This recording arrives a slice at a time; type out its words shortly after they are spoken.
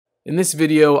In this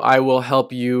video, I will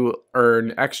help you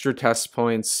earn extra test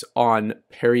points on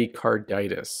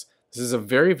pericarditis. This is a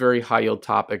very high yield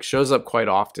topic, shows up quite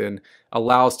often,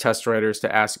 allows test writers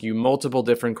to ask you multiple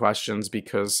different questions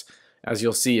because, as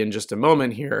you'll see in just a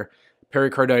moment here,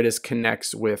 pericarditis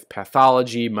connects with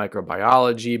pathology,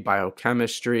 microbiology,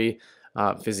 biochemistry,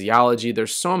 physiology.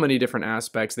 There's so many different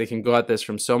aspects. They can go at this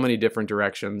from so many different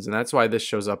directions, and that's why this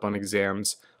shows up on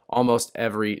exams, almost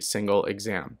every single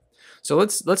exam. So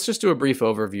let's just do a brief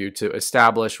overview to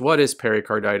establish what is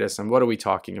pericarditis and what are we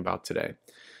talking about today.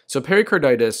 So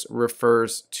pericarditis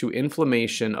refers to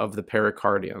inflammation of the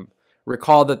pericardium.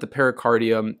 Recall that the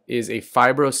pericardium is a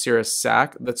fibroserous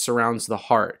sac that surrounds the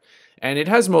heart, and it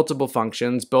has multiple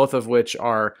functions, both of which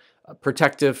are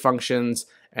protective functions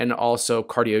and also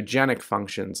cardiogenic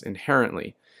functions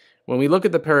inherently. When we look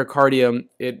at the pericardium,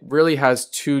 it really has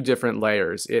two different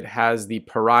layers. It has the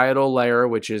parietal layer,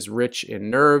 which is rich in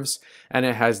nerves, and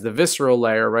it has the visceral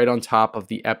layer right on top of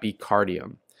the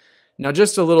epicardium. Now,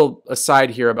 just a little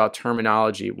aside here about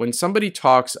terminology. When somebody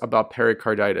talks about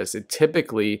pericarditis, it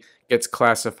typically gets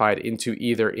classified into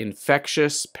either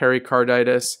infectious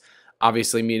pericarditis,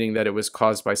 obviously meaning that it was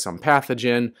caused by some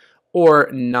pathogen, or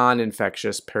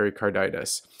non-infectious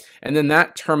pericarditis. And then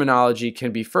that terminology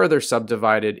can be further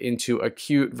subdivided into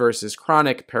acute versus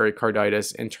chronic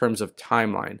pericarditis in terms of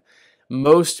timeline.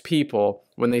 Most people,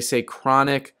 when they say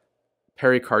chronic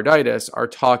pericarditis, are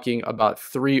talking about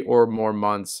 3 or more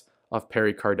months of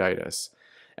pericarditis.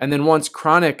 And then once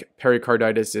chronic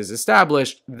pericarditis is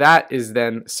established, that is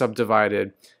then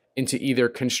subdivided into either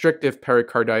constrictive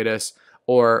pericarditis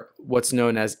or what's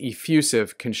known as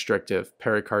effusive constrictive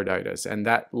pericarditis. And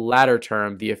that latter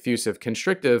term, the effusive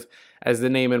constrictive, as the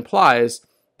name implies,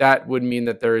 that would mean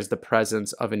that there is the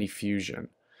presence of an effusion.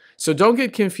 So don't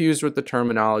get confused with the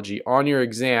terminology. On your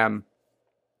exam,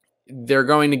 they're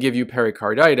going to give you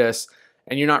pericarditis,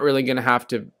 and you're not really going to have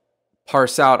to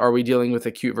parse out, are we dealing with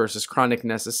acute versus chronic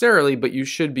necessarily, but you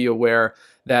should be aware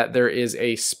that there is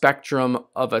a spectrum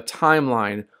of a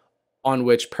timeline on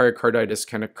which pericarditis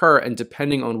can occur, and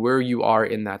depending on where you are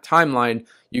in that timeline,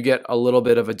 you get a little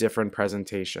bit of a different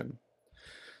presentation.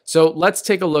 So let's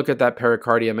take a look at that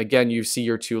pericardium. Again, you see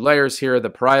your two layers here, the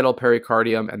parietal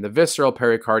pericardium and the visceral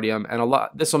pericardium, and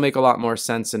this will make a lot more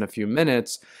sense in a few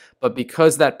minutes, but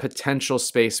because that potential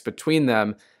space between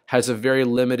them has a very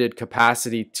limited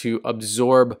capacity to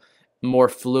absorb more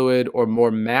fluid or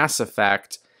more mass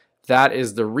effect, that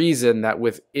is the reason that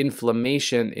with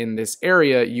inflammation in this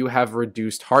area, you have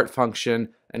reduced heart function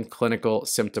and clinical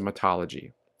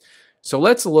symptomatology. So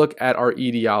let's look at our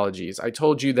etiologies. I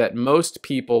told you that most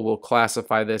people will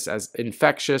classify this as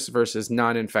infectious versus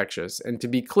non-infectious. And to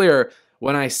be clear,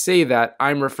 when I say that,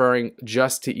 I'm referring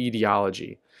just to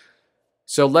etiology.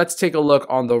 So let's take a look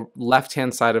on the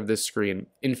left-hand side of this screen.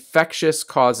 Infectious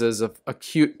causes of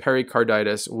acute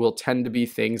pericarditis will tend to be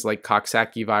things like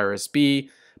Coxsackie virus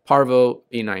B, Parvo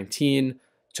B19,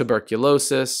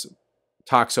 tuberculosis,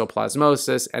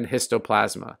 toxoplasmosis, and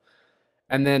histoplasma.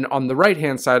 And then on the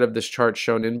right-hand side of this chart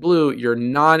shown in blue, your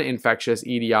non-infectious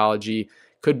etiology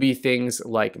could be things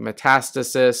like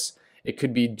metastasis. It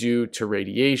could be due to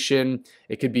radiation.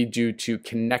 It could be due to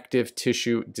connective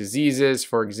tissue diseases,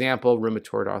 for example,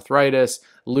 rheumatoid arthritis,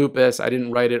 lupus. I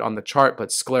didn't write it on the chart, but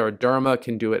scleroderma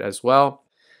can do it as well.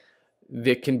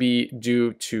 It can be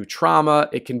due to trauma.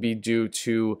 It can be due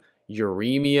to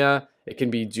uremia. It can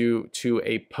be due to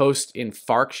a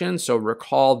post-infarction. So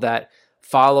recall that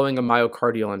following a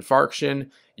myocardial infarction,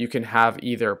 you can have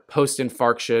either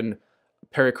post-infarction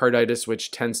pericarditis,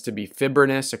 which tends to be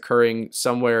fibrinous, occurring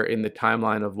somewhere in the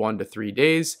timeline of 1 to 3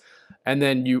 days. And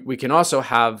then we can also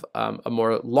have a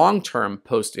more long-term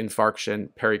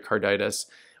post-infarction pericarditis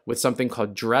with something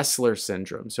called Dressler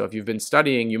syndrome. So if you've been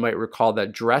studying, you might recall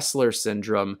that Dressler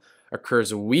syndrome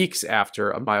occurs weeks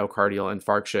after a myocardial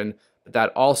infarction, but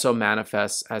that also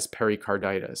manifests as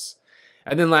pericarditis.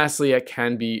 And then lastly, it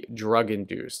can be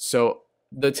drug-induced. So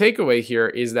the takeaway here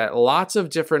is that lots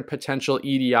of different potential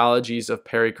etiologies of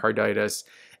pericarditis,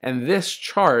 and this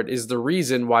chart is the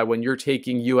reason why when you're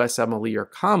taking USMLE or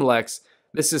COMLEX,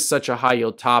 this is such a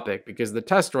high-yield topic, because the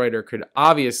test writer could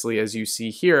obviously, as you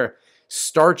see here,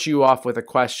 start you off with a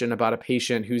question about a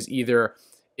patient who's either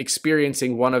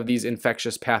experiencing one of these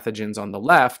infectious pathogens on the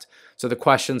left. So the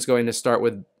question's going to start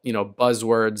with,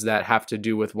 buzzwords that have to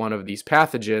do with one of these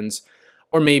pathogens.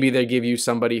 Or maybe they give you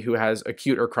somebody who has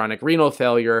acute or chronic renal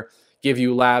failure, give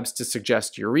you labs to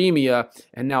suggest uremia,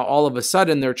 and now all of a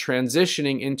sudden they're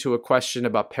transitioning into a question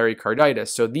about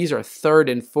pericarditis. So these are third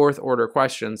and fourth order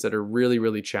questions that are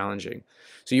really challenging.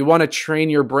 So you want to train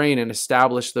your brain and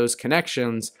establish those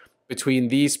connections between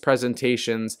these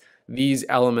presentations these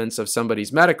elements of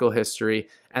somebody's medical history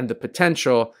and the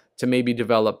potential to maybe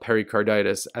develop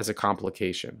pericarditis as a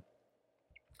complication.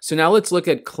 So now let's look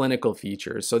at clinical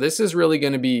features. So this is really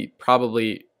going to be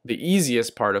probably the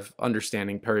easiest part of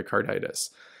understanding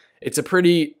pericarditis. It's a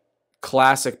pretty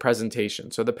classic presentation.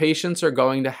 So the patients are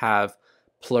going to have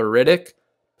pleuritic,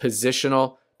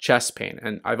 positional chest pain.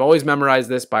 And I've always memorized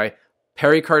this by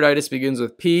pericarditis begins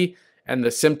with P and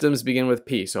the symptoms begin with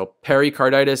P. So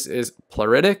pericarditis is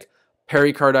pleuritic,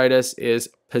 pericarditis is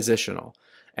positional.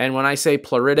 And when I say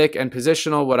pleuritic and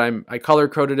positional, I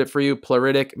color-coded it for you.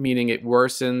 Pleuritic meaning it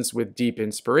worsens with deep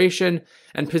inspiration,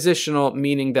 and positional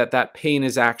meaning that that pain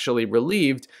is actually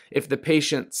relieved if the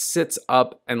patient sits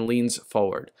up and leans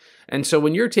forward. And so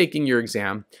when you're taking your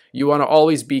exam, you want to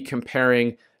always be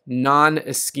comparing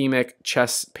non-ischemic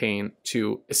chest pain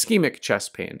to ischemic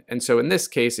chest pain. And so in this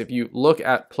case, if you look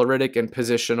at pleuritic and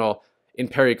positional in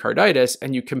pericarditis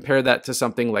and you compare that to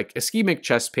something like ischemic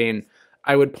chest pain,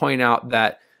 I would point out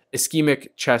that ischemic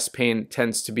chest pain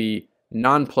tends to be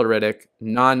non-pleuritic,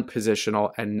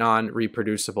 non-positional, and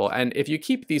non-reproducible. And if you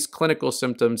keep these clinical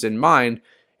symptoms in mind,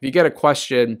 if you get a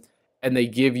question and they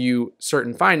give you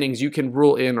certain findings, you can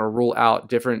rule in or rule out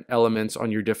different elements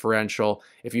on your differential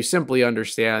if you simply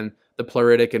understand the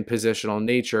pleuritic and positional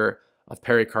nature of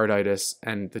pericarditis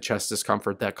and the chest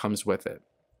discomfort that comes with it.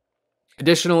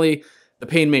 Additionally, the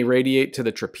pain may radiate to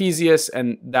the trapezius,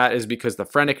 and that is because the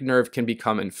phrenic nerve can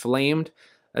become inflamed.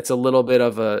 That's a little bit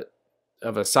of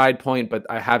a side point, but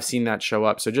I have seen that show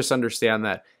up. So just understand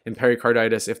that in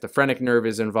pericarditis, if the phrenic nerve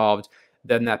is involved,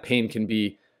 then that pain can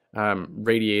be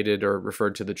radiated or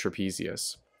referred to the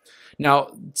trapezius. Now,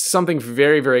 something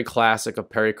very, very classic of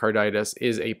pericarditis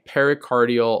is a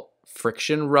pericardial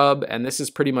friction rub, and this is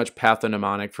pretty much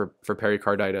pathognomonic for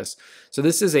pericarditis. So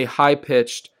this is a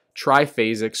high-pitched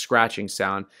triphasic scratching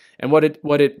sound, and what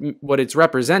it's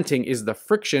representing is the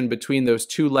friction between those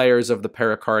two layers of the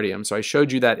pericardium. So I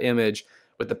showed you that image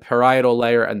with the parietal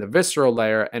layer and the visceral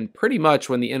layer, and pretty much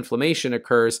when the inflammation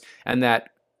occurs and that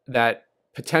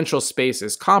potential space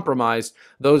is compromised,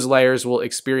 those layers will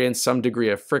experience some degree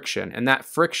of friction, and that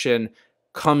friction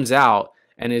comes out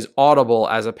and is audible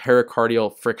as a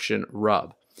pericardial friction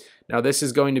rub. Now, this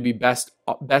is going to be best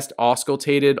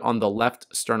auscultated on the left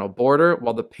sternal border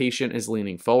while the patient is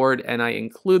leaning forward. And I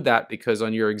include that because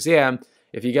on your exam,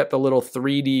 if you get the little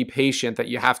 3D patient that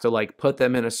you have to like put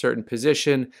them in a certain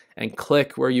position and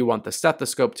click where you want the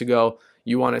stethoscope to go,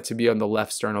 you want it to be on the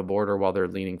left sternal border while they're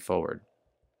leaning forward.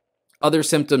 Other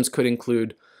symptoms could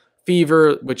include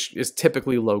fever, which is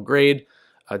typically low grade,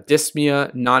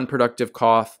 dyspnea, non-productive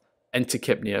cough, and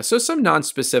tachypnea. So some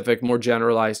non-specific, more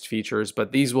generalized features,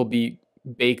 but these will be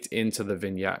baked into the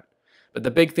vignette. But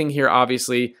the big thing here,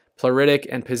 obviously, pleuritic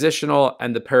and positional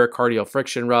and the pericardial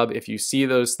friction rub. If you see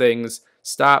those things,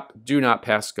 stop, do not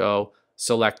pass go,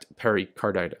 select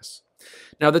pericarditis.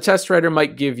 Now, the test writer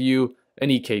might give you an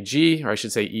EKG, or I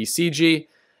should say ECG.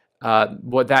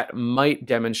 What that might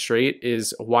demonstrate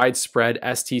is widespread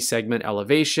ST segment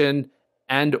elevation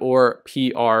and or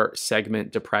PR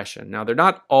segment depression. Now, they're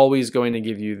not always going to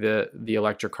give you the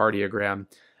electrocardiogram.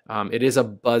 It is a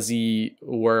buzzy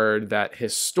word that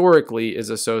historically is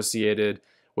associated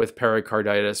with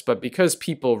pericarditis, but because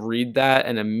people read that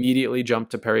and immediately jump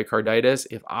to pericarditis,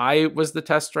 if I was the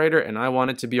test writer and I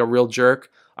wanted to be a real jerk,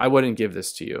 I wouldn't give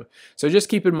this to you. So just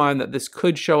keep in mind that this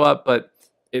could show up, but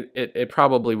it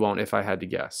probably won't if I had to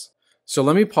guess. So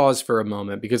let me pause for a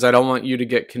moment because I don't want you to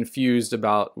get confused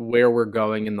about where we're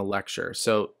going in the lecture.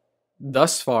 So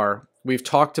thus far, we've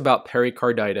talked about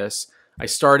pericarditis. I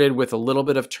started with a little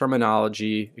bit of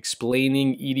terminology,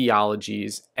 explaining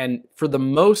etiologies, and for the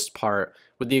most part,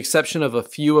 with the exception of a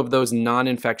few of those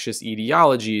non-infectious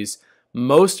etiologies,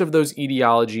 most of those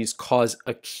etiologies cause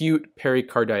acute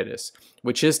pericarditis,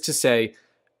 which is to say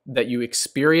that you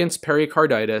experience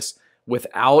pericarditis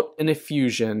without an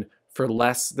effusion for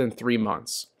less than 3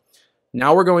 months.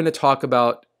 Now we're going to talk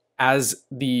about as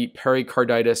the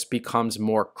pericarditis becomes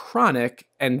more chronic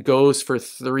and goes for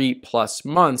 3+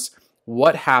 months,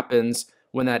 what happens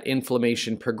when that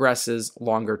inflammation progresses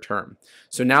longer term.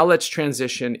 So now let's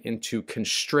transition into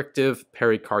constrictive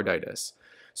pericarditis.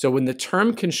 So when the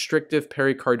term constrictive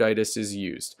pericarditis is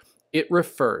used, it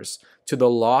refers to the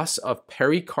loss of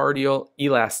pericardial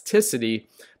elasticity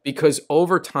because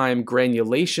over time,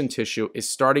 granulation tissue is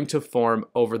starting to form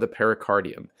over the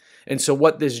pericardium. And so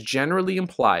what this generally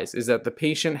implies is that the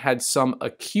patient had some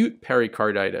acute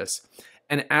pericarditis,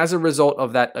 and as a result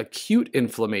of that acute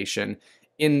inflammation,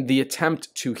 in the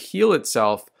attempt to heal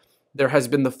itself, there has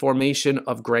been the formation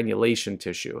of granulation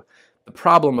tissue. The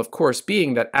problem, of course,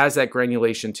 being that as that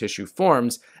granulation tissue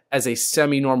forms, as a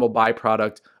semi-normal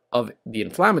byproduct of the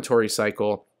inflammatory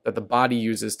cycle that the body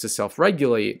uses to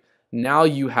self-regulate, now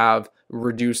you have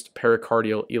reduced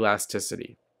pericardial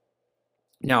elasticity.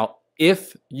 Now,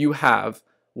 if you have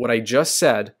what I just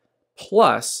said,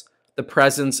 plus the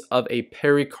presence of a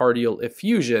pericardial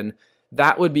effusion,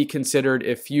 that would be considered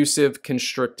effusive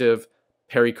constrictive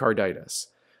pericarditis.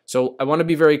 So I want to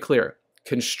be very clear.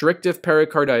 Constrictive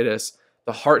pericarditis,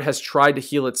 the heart has tried to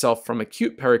heal itself from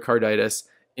acute pericarditis.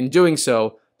 In doing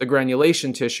so, the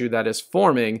granulation tissue that is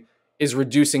forming is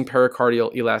reducing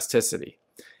pericardial elasticity.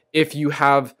 If you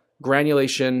have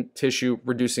granulation tissue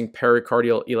reducing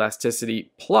pericardial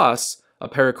elasticity plus a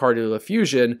pericardial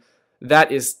effusion,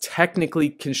 that is technically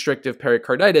constrictive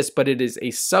pericarditis, but it is a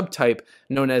subtype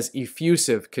known as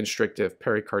effusive constrictive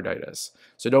pericarditis.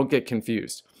 So don't get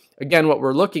confused. Again, what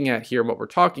we're looking at here, what we're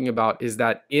talking about is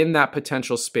that in that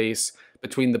potential space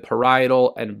between the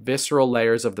parietal and visceral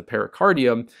layers of the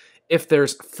pericardium, if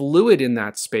there's fluid in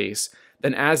that space,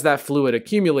 then as that fluid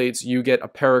accumulates, you get a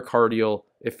pericardial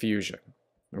effusion.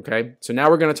 Okay, so now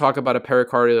we're going to talk about a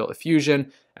pericardial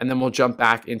effusion, and then we'll jump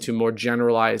back into more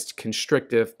generalized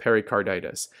constrictive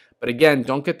pericarditis. But again,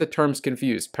 don't get the terms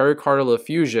confused. Pericardial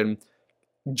effusion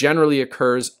generally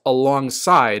occurs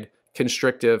alongside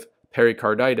constrictive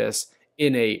pericarditis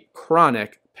in a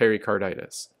chronic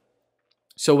pericarditis.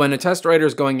 So when a test writer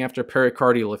is going after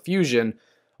pericardial effusion,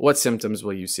 what symptoms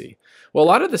will you see? Well, a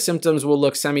lot of the symptoms will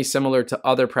look semi-similar to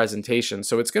other presentations,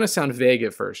 so it's going to sound vague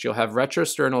at first. You'll have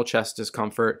retrosternal chest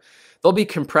discomfort. There'll be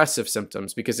compressive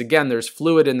symptoms because, again, there's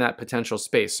fluid in that potential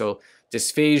space. So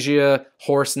dysphagia,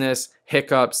 hoarseness,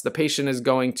 hiccups, the patient is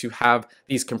going to have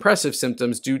these compressive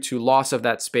symptoms due to loss of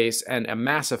that space and a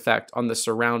mass effect on the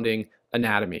surrounding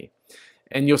anatomy.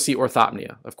 And you'll see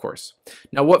orthopnea, of course.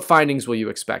 Now, what findings will you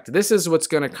expect? This is what's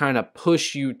going to kind of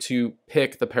push you to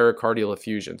pick the pericardial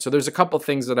effusion. So there's a couple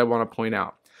things that I want to point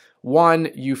out. One,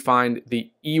 you find the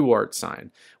Ewart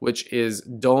sign, which is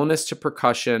dullness to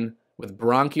percussion with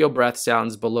bronchial breath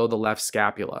sounds below the left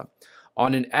scapula.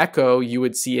 On an echo, you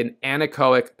would see an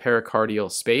anechoic pericardial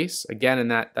space. Again,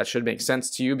 and that should make sense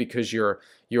to you because you're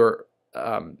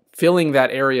filling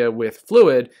that area with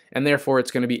fluid, and therefore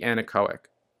it's going to be anechoic.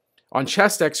 On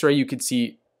chest x-ray, you could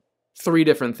see three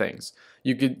different things.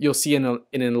 You'll see an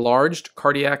enlarged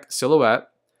cardiac silhouette.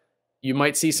 You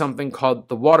might see something called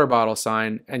the water bottle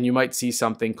sign, and you might see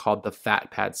something called the fat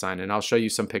pad sign, and I'll show you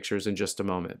some pictures in just a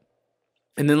moment.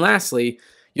 And then lastly,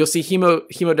 you'll see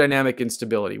hemodynamic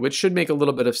instability, which should make a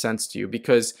little bit of sense to you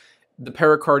because the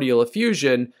pericardial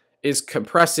effusion is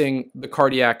compressing the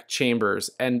cardiac chambers,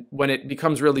 and when it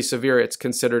becomes really severe, it's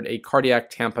considered a cardiac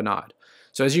tamponade.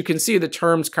 So as you can see, the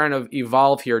terms kind of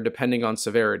evolve here depending on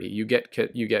severity. You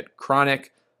get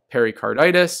chronic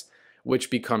pericarditis, which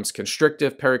becomes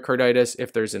constrictive pericarditis.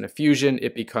 If there's an effusion,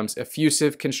 it becomes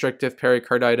effusive constrictive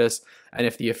pericarditis. And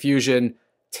if the effusion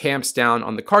tamps down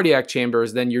on the cardiac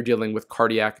chambers, then you're dealing with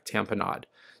cardiac tamponade.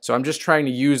 So I'm just trying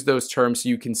to use those terms so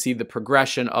you can see the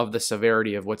progression of the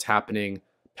severity of what's happening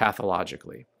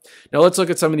pathologically. Now let's look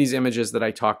at some of these images that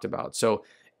I talked about. So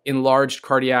enlarged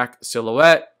cardiac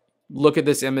silhouette. Look at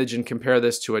this image and compare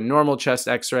this to a normal chest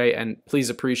x-ray, and please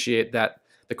appreciate that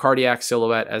the cardiac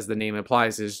silhouette, as the name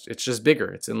implies, it's just bigger,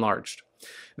 it's enlarged.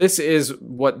 This is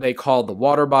what they call the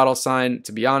water bottle sign.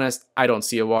 To be honest, I don't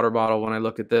see a water bottle when I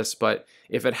look at this, but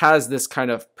if it has this kind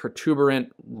of protuberant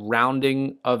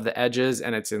rounding of the edges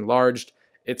and it's enlarged,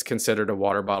 it's considered a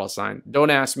water bottle sign. Don't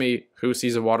ask me who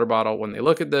sees a water bottle when they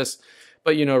look at this,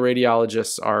 but you know,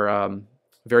 radiologists are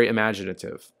very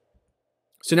imaginative.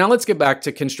 So now let's get back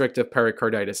to constrictive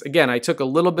pericarditis. Again, I took a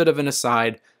little bit of an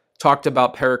aside, talked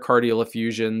about pericardial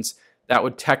effusions. That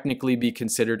would technically be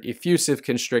considered effusive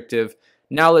constrictive.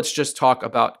 Now let's just talk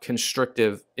about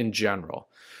constrictive in general.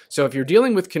 So if you're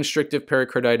dealing with constrictive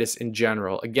pericarditis in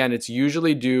general, again, it's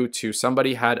usually due to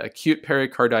somebody had acute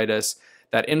pericarditis.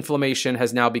 That inflammation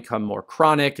has now become more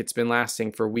chronic. It's been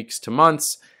lasting for weeks to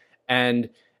months. And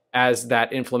as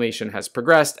that inflammation has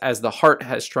progressed, as the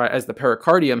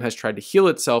pericardium has tried to heal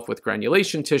itself with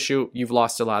granulation tissue, you've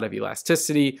lost a lot of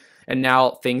elasticity, and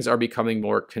now things are becoming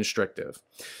more constrictive.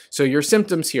 So your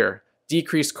symptoms here,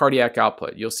 decreased cardiac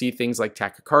output. You'll see things like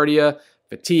tachycardia,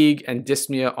 fatigue, and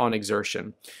dyspnea on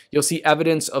exertion. You'll see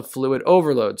evidence of fluid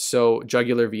overload, so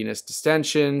jugular venous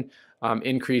distension,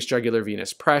 increased jugular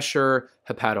venous pressure,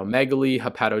 hepatomegaly,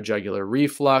 hepatojugular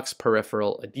reflux,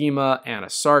 peripheral edema,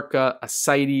 anasarca,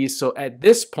 ascites. So at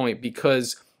this point,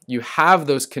 because you have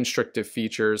those constrictive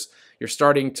features, you're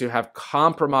starting to have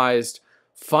compromised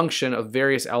function of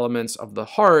various elements of the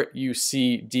heart, you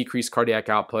see decreased cardiac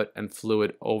output and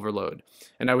fluid overload.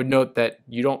 And I would note that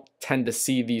you don't tend to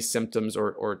see these symptoms,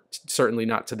 or certainly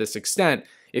not to this extent,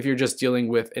 if you're just dealing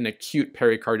with an acute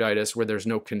pericarditis where there's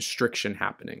no constriction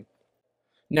happening.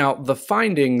 Now, the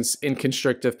findings in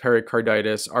constrictive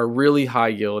pericarditis are really high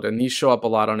yield, and these show up a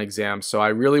lot on exams, so I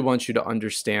really want you to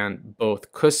understand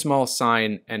both Kussmaul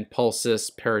sign and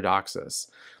pulsus paradoxus.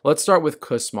 Let's start with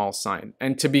Kussmaul sign.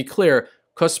 And to be clear,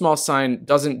 Kussmaul sign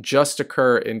doesn't just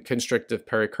occur in constrictive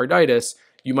pericarditis.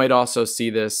 You might also see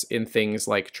this in things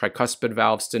like tricuspid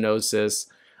valve stenosis,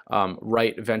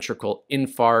 right ventricle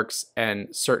infarcts,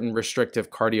 and certain restrictive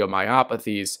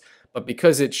cardiomyopathies. But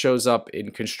because it shows up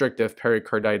in constrictive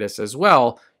pericarditis as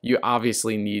well, you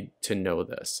obviously need to know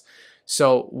this.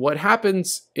 So what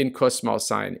happens in Kussmaul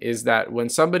sign is that when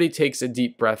somebody takes a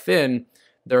deep breath in,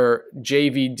 their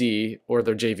JVD, or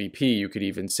their JVP, you could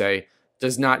even say,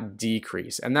 does not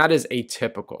decrease. And that is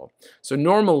atypical. So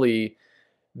normally,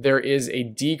 there is a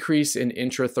decrease in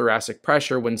intrathoracic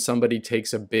pressure when somebody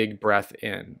takes a big breath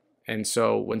in. And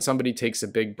so when somebody takes a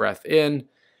big breath in,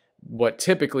 what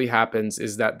typically happens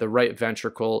is that the right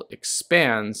ventricle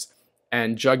expands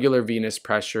and jugular venous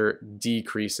pressure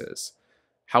decreases.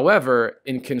 However,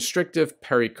 in constrictive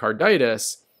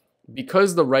pericarditis,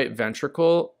 because the right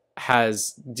ventricle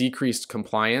has decreased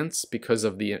compliance because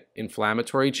of the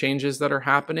inflammatory changes that are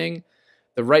happening,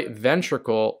 the right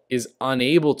ventricle is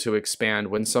unable to expand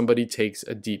when somebody takes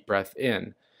a deep breath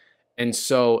in. And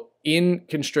so in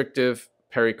constrictive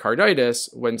pericarditis,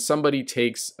 when somebody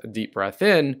takes a deep breath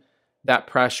in, that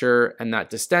pressure and that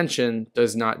distension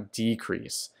does not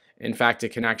decrease. In fact, it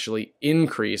can actually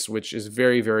increase, which is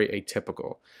very, very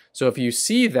atypical. So if you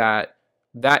see that,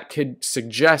 that could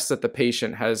suggest that the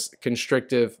patient has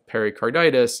constrictive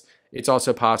pericarditis. It's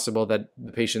also possible that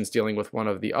the patient's dealing with one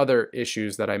of the other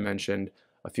issues that I mentioned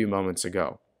a few moments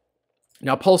ago.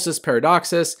 Now, pulsus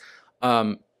paradoxus,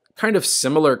 kind of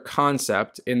similar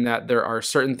concept in that there are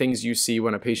certain things you see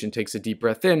when a patient takes a deep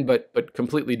breath in, but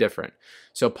completely different.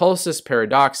 So pulsus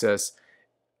paradoxus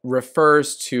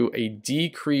refers to a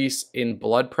decrease in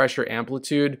blood pressure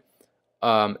amplitude,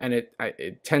 and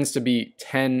it tends to be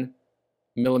 10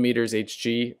 millimeters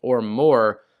Hg or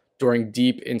more during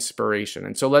deep inspiration.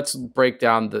 And so let's break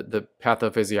down the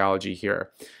pathophysiology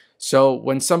here. So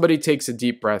when somebody takes a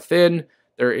deep breath in,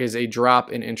 there is a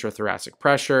drop in intrathoracic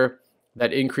pressure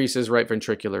that increases right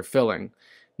ventricular filling.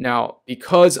 Now,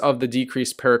 because of the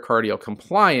decreased pericardial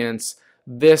compliance,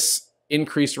 this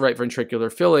increased right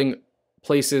ventricular filling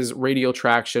places radial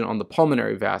traction on the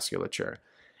pulmonary vasculature.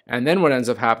 And then what ends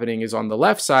up happening is on the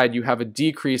left side, you have a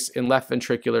decrease in left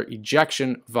ventricular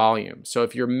ejection volume. So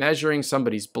if you're measuring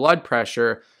somebody's blood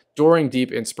pressure during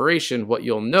deep inspiration, what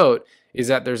you'll note is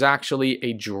that there's actually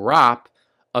a drop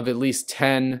of at least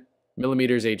 10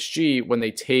 millimeters Hg when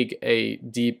they take a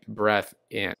deep breath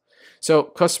in. So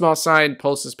Kussmaul sign,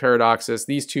 pulsus paradoxus,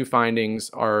 these two findings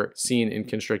are seen in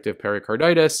constrictive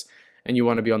pericarditis, and you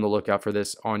want to be on the lookout for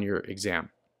this on your exam.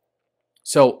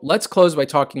 So let's close by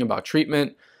talking about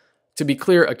treatment. To be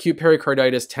clear, acute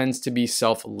pericarditis tends to be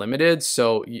self-limited,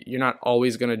 so you're not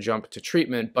always going to jump to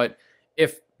treatment, but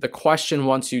if the question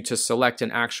wants you to select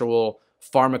an actual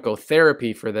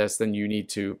pharmacotherapy for this, then you need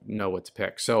to know what to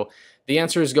pick. So the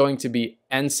answer is going to be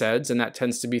NSAIDs, and that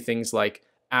tends to be things like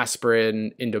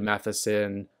aspirin,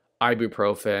 indomethacin,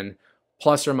 ibuprofen,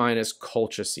 plus or minus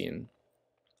colchicine.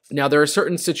 Now, there are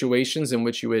certain situations in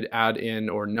which you would add in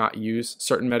or not use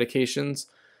certain medications.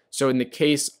 So in the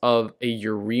case of a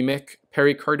uremic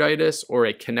pericarditis or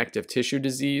a connective tissue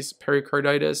disease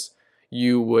pericarditis,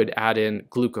 you would add in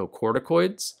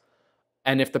glucocorticoids.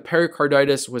 And if the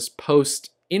pericarditis was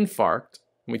post-infarct,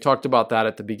 we talked about that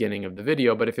at the beginning of the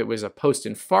video, but if it was a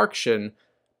post-infarction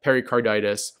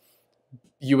pericarditis,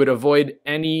 you would avoid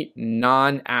any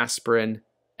non-aspirin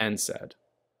NSAID.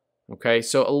 Okay,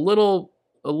 so a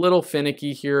little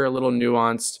finicky here, a little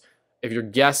nuanced. If you're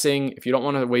guessing, if you don't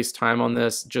want to waste time on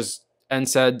this, just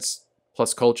NSAIDs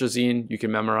plus colchicine, you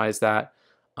can memorize that.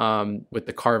 With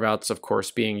the carve-outs, of course,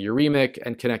 being uremic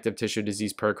and connective tissue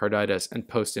disease pericarditis and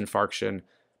post-infarction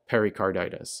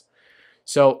pericarditis.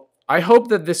 So I hope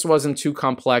that this wasn't too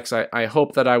complex. I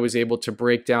hope that I was able to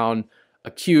break down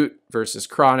acute versus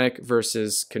chronic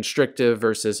versus constrictive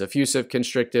versus effusive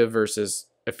constrictive versus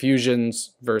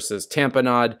effusions versus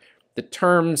tamponade. The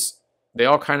terms, they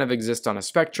all kind of exist on a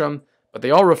spectrum, but they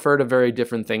all refer to very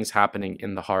different things happening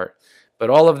in the heart. But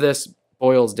all of this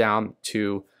boils down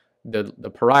to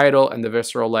the parietal and the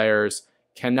visceral layers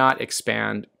cannot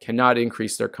expand, cannot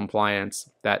increase their compliance.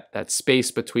 That space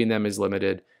between them is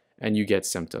limited, and you get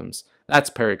symptoms.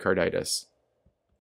 That's pericarditis.